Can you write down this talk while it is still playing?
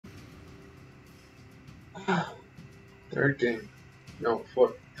Third game. No,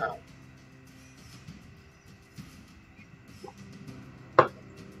 fourth. Oh.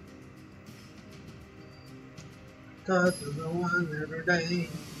 God is the one every day.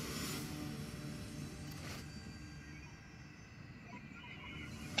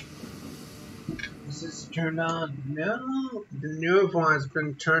 This is turned on. No, the new one has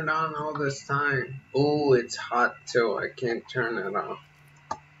been turned on all this time. Oh, it's hot too. I can't turn it off.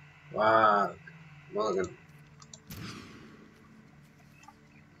 Wow, Mulligan.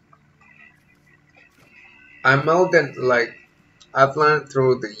 I'm Mulligan. Like I've learned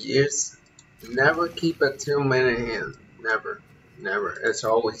through the years, never keep it too many hands. Never, never. It's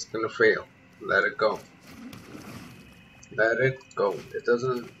always gonna fail. Let it go. Let it go. It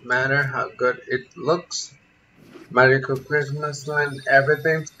doesn't matter how good it looks. Magical Christmas Land,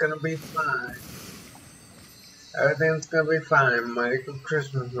 everything's gonna be fine. Everything's gonna be fine. Magical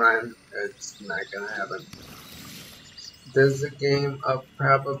Christmas Land, it's not gonna happen. This is a game of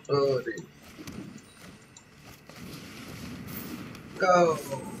probability. Go!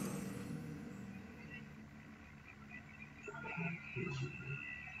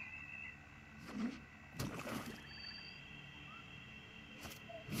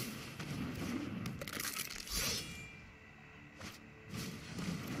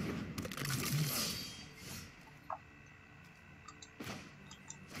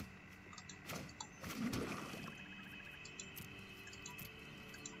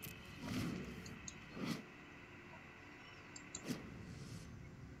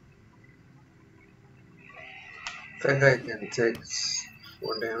 I think I can take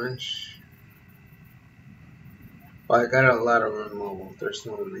 4 damage. Well, I got a lot of removal. There's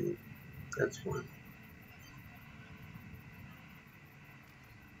no need. That's fine.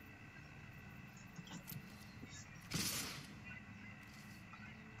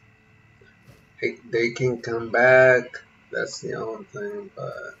 They can come back. That's the only thing,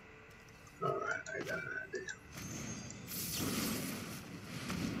 but alright, I got an idea.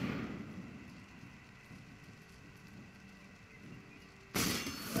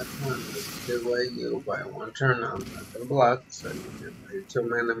 That's one. Delay you by 1 turn on the block, so you can pay 2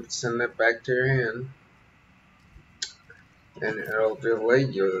 mana and send it back to your hand. And it'll delay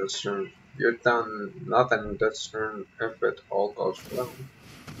you this turn. You're done nothing this turn if it all goes well.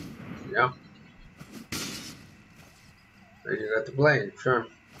 Yeah. And you got the blade, sure.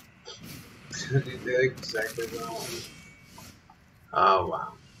 You did exactly what I wanted. Oh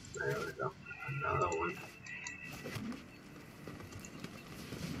wow. There we go. Another one.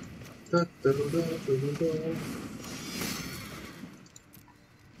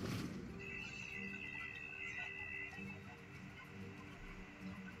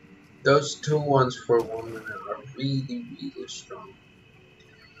 Those 2 ones for 1 minute are really, really strong.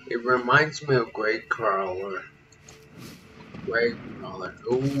 It reminds me of Great Crawler. Great Crawler.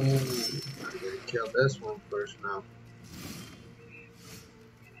 Ooh, I'm gonna kill this one first now.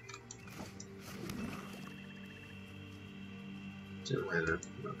 Two mana.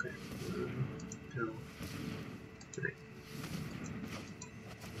 Okay. 1, 2, 3.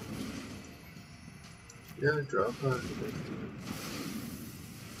 Yeah, drop on.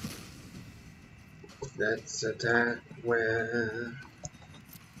 Let's attack with.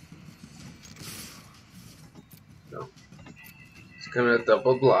 No. It's gonna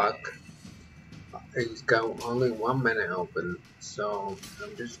double block. He's got only 1 minute open, so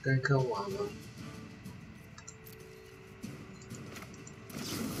I'm just gonna kill one of them.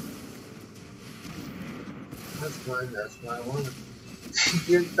 That's fine, that's what I wanted.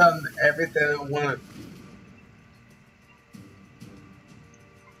 You've done everything I wanted.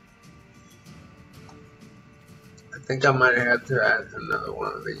 I think I might have to add another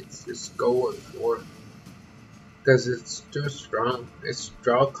one of these. Just go with 4. Because it's too strong. It's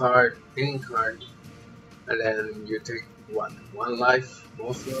draw card, any card, and then you take what? 1 life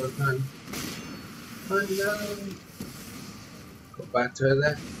most of the time. Oh no! Go back to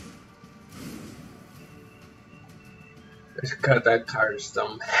that. Just cut that card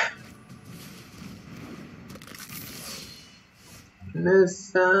stump.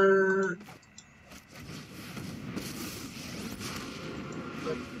 Nissa.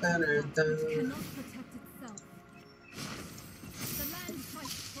 Better than.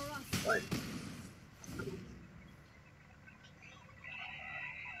 Like,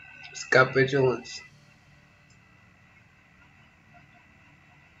 it's got vigilance.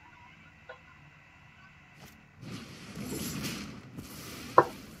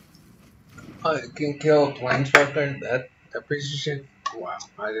 Oh, it can kill a planeswalker? That piece of shit? Wow,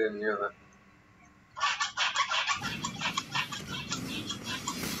 I didn't know that.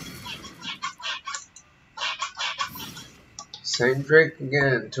 Same trick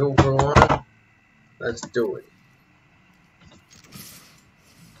again. 2 for 1. Let's do it.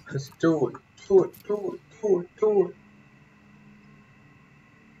 Let's do it. Do it. Do it. Do it. Do it.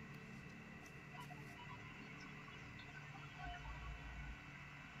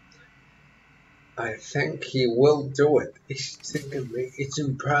 I think he will do it. It's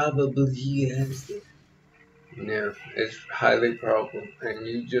improbable he has it. Yeah, it's highly probable, and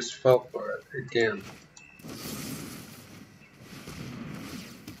you just fell for it again.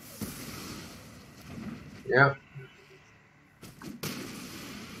 Yeah.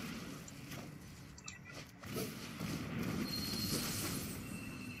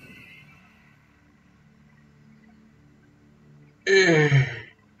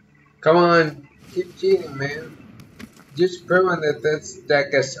 Come on, keep cheating, man. Just proving that this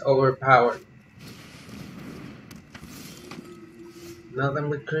deck is overpowered. Nothing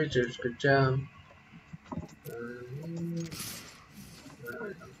but creatures, good job.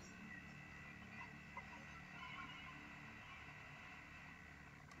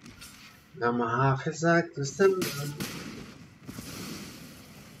 لما حافظك تستنى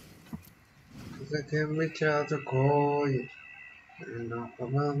إذا كان متشاطر كويس إنه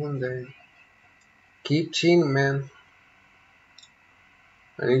قبل one day. Keep cheating, man.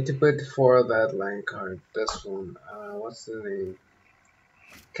 I need to put 4 of that land card. This one. What's the name?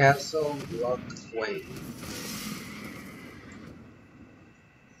 Castle Locthwaite.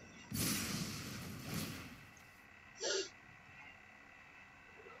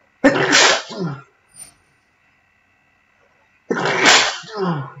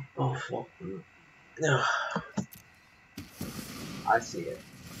 Oh, fuck. I see it.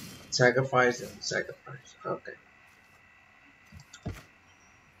 Sacrifice and sacrifice. Okay.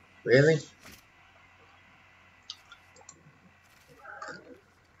 Really?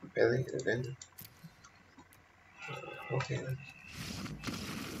 Really? Again? Okay.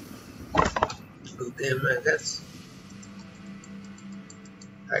 Okay,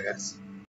 I guess.